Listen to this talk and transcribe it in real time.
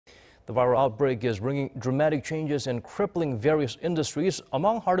The viral outbreak is bringing dramatic changes and crippling various industries.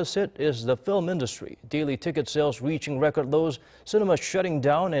 Among hardest hit is the film industry. Daily ticket sales reaching record lows, cinemas shutting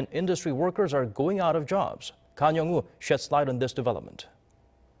down, and industry workers are going out of jobs. Hyeong-woo sheds light on this development.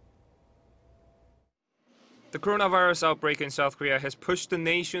 The coronavirus outbreak in South Korea has pushed the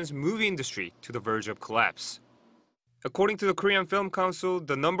nation's movie industry to the verge of collapse. According to the Korean Film Council,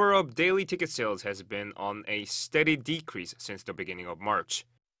 the number of daily ticket sales has been on a steady decrease since the beginning of March.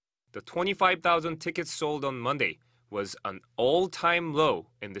 The 25,000 tickets sold on Monday was an all-time low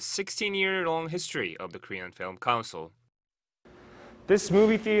in the 16-year-long history of the Korean Film Council. This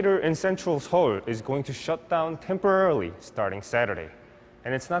movie theater in central Seoul is going to shut down temporarily starting Saturday.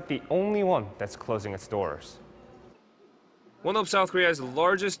 And it's not the only one that's closing its doors. One of South Korea's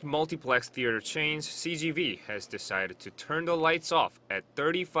largest multiplex theater chains, CGV, has decided to turn the lights off at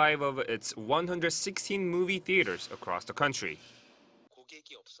 35 of its 116 movie theaters across the country.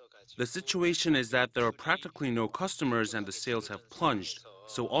 The situation is that there are practically no customers and the sales have plunged,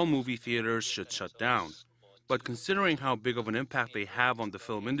 so all movie theaters should shut down. But considering how big of an impact they have on the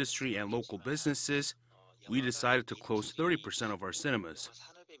film industry and local businesses, we decided to close 30% of our cinemas.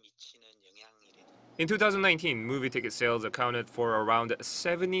 In 2019, movie ticket sales accounted for around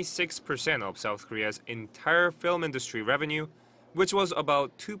 76% of South Korea's entire film industry revenue, which was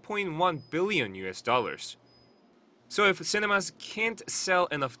about $2.1 billion. So if cinemas can't sell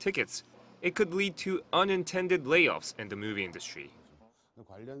enough tickets, it could lead to unintended layoffs in the movie industry.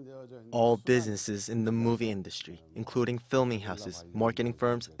 All businesses in the movie industry, including filming houses, marketing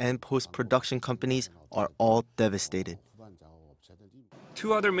firms, and post-production companies, are all devastated.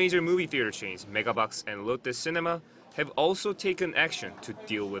 Two other major movie theater chains, Megabox and Lotte Cinema, have also taken action to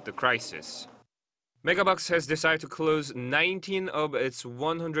deal with the crisis. Megabox has decided to close 19 of its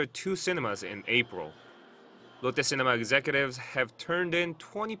 102 cinemas in April. Lotte Cinema executives have turned in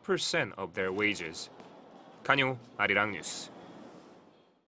 20% of their wages. Hyeong-woo, Arirang News.